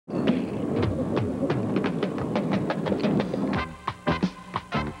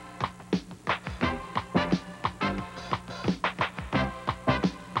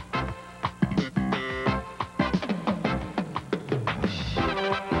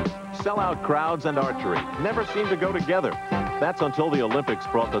sellout crowds and archery never seem to go together. That's until the Olympics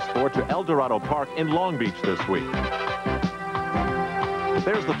brought the sport to El Dorado Park in Long Beach this week.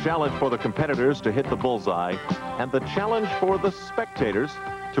 There's the challenge for the competitors to hit the bullseye and the challenge for the spectators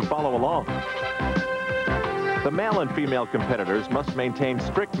to follow along. The male and female competitors must maintain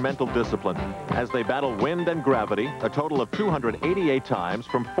strict mental discipline as they battle wind and gravity a total of 288 times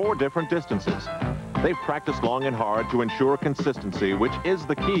from 4 different distances. They've practiced long and hard to ensure consistency, which is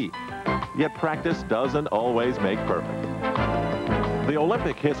the key. Yet practice doesn't always make perfect. The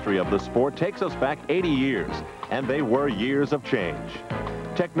Olympic history of the sport takes us back 80 years, and they were years of change.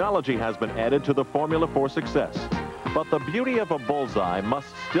 Technology has been added to the formula for success, but the beauty of a bullseye must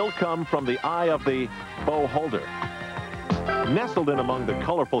still come from the eye of the bow holder. Nestled in among the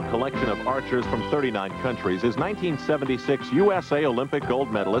colorful collection of archers from 39 countries is 1976 USA Olympic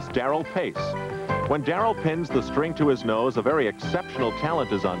gold medalist Darrell Pace. When Darrell pins the string to his nose, a very exceptional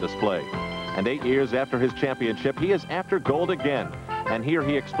talent is on display. And 8 years after his championship, he is after gold again. And here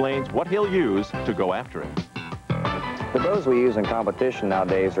he explains what he'll use to go after it. The bows we use in competition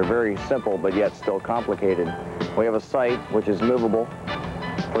nowadays are very simple, but yet still complicated. We have a sight, which is movable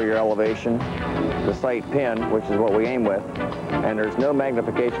for your elevation, the sight pin, which is what we aim with, and there's no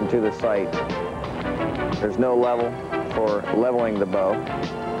magnification to the sight. There's no level for leveling the bow.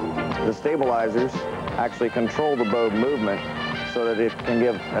 The stabilizers actually control the bow movement so that it can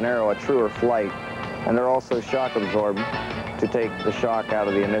give an arrow a truer flight, and they're also shock absorbent to take the shock out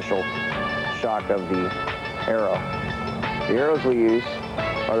of the initial shock of the arrow. The arrows we use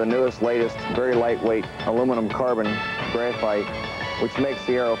are the newest, latest, very lightweight aluminum carbon graphite, which makes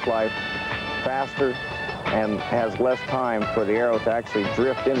the arrow fly faster and has less time for the arrow to actually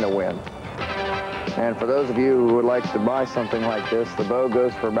drift in the wind. And for those of you who would like to buy something like this, the bow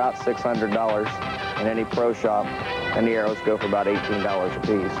goes for about $600 in any pro shop, and the arrows go for about $18 a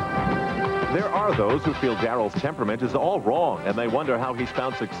piece. There are those who feel Darrell's temperament is all wrong, and they wonder how he's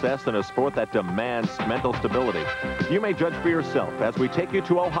found success in a sport that demands mental stability. You may judge for yourself as we take you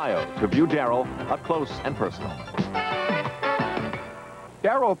to Ohio to view Darrell up close and personal.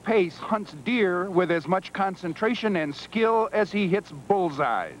 Darrell Pace hunts deer with as much concentration and skill as he hits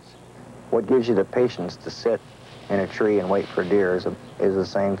bullseyes. What gives you the patience to sit in a tree and wait for deer is the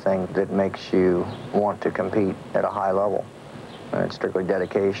same thing that makes you want to compete at a high level. And it's strictly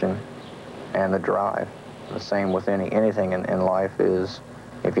dedication and the drive. The same with anything in life is,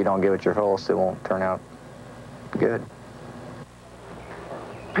 if you don't give it your fullest, it won't turn out good.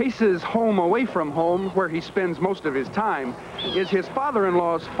 Pace's home away from home, where he spends most of his time, is his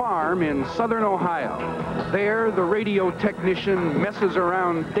father-in-law's farm in southern Ohio. There, the radio technician messes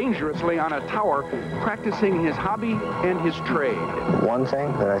around dangerously on a tower, practicing his hobby and his trade. One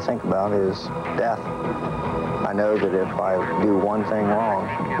thing that I think about is death. I know that if I do one thing wrong,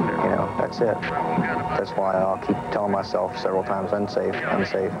 that's it. That's why I'll keep telling myself several times, unsafe,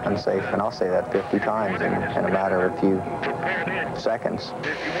 unsafe, unsafe, and I'll say that 50 times in a matter of a few seconds.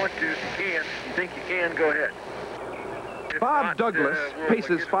 If you want to, you can. You think you can, go ahead. Bob Douglas,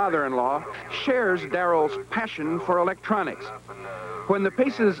 Pace's father-in-law, shares Darrell's passion for electronics. When the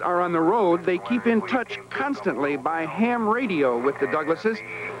Paces are on the road, they keep in touch constantly by ham radio with the Douglases,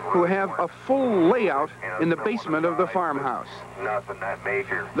 who have a full layout in the basement of the farmhouse. Nothing that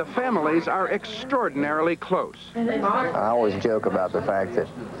major. The families are extraordinarily close. I always joke about the fact that,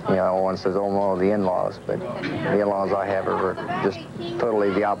 one says, oh, well, the in-laws, but the in-laws I have are just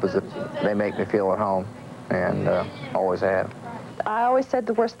totally the opposite. They make me feel at home, and always have. I always said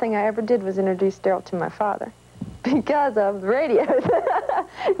the worst thing I ever did was introduce Darrell to my father because of the radios.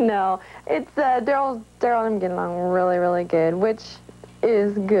 No, it's Darrell and I'm getting along really, really good, which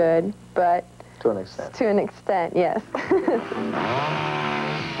is good, but to an extent. To an extent, yes.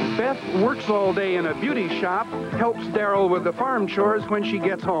 Beth works all day in a beauty shop, helps Darrell with the farm chores when she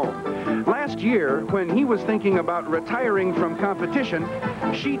gets home. Last year, when he was thinking about retiring from competition,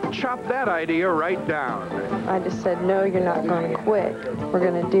 she chopped that idea right down. I just said, no, you're not going to quit. We're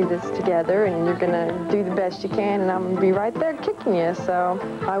going to do this together, and you're going to do the best you can, and I'm going to be right there kicking you, so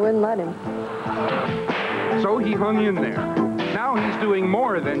I wouldn't let him. So he hung in there. Now he's doing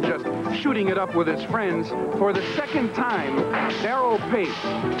more than just shooting it up with his friends. For the second time, Darrell Pace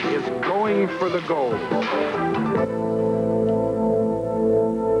is going for the gold.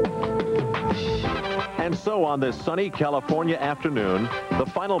 And so on this sunny California afternoon, the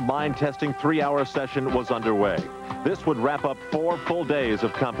final mind testing 3-hour session was underway. This would wrap up 4 full days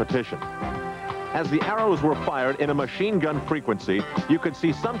of competition. As the arrows were fired in a machine gun frequency, you could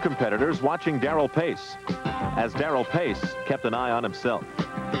see some competitors watching Darrell Pace, as Darrell Pace kept an eye on himself.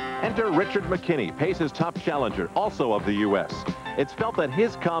 Enter Richard McKinney, Pace's top challenger, also of the U.S. It's felt that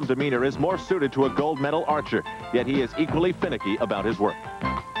his calm demeanor is more suited to a gold medal archer, yet he is equally finicky about his work.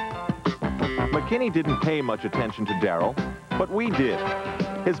 McKinney didn't pay much attention to Darrell, but we did.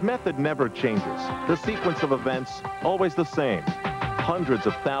 His method never changes. The sequence of events, always the same. Hundreds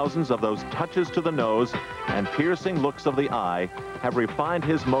of thousands of those touches to the nose and piercing looks of the eye have refined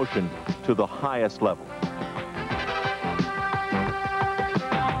his motion to the highest level.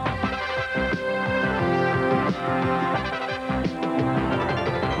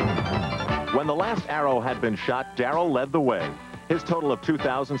 When the last arrow had been shot, Darrell led the way. His total of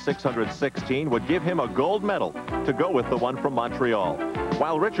 2,616 would give him a gold medal to go with the one from Montreal,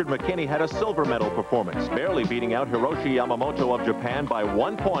 while Richard McKinney had a silver medal performance, barely beating out Hiroshi Yamamoto of Japan by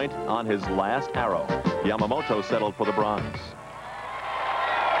 1 point on his last arrow. Yamamoto settled for the bronze.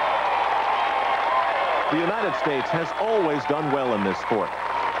 The United States has always done well in this sport,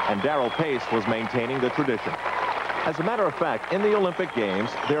 and Darrell Pace was maintaining the tradition. As a matter of fact, in the Olympic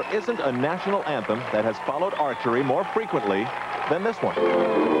Games, there isn't a national anthem that has followed archery more frequently than this one.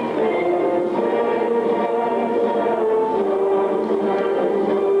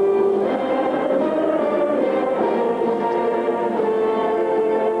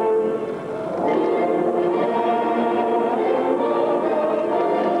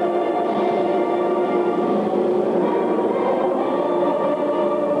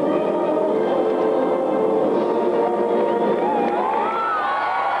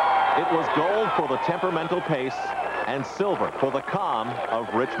 It was gold for the temperamental Pace and silver for the calm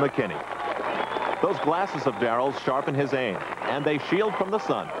of Rich McKinney. Those glasses of Darrell's sharpen his aim, and they shield from the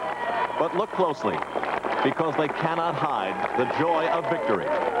sun. But look closely, because they cannot hide the joy of victory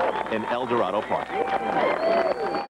in El Dorado Park.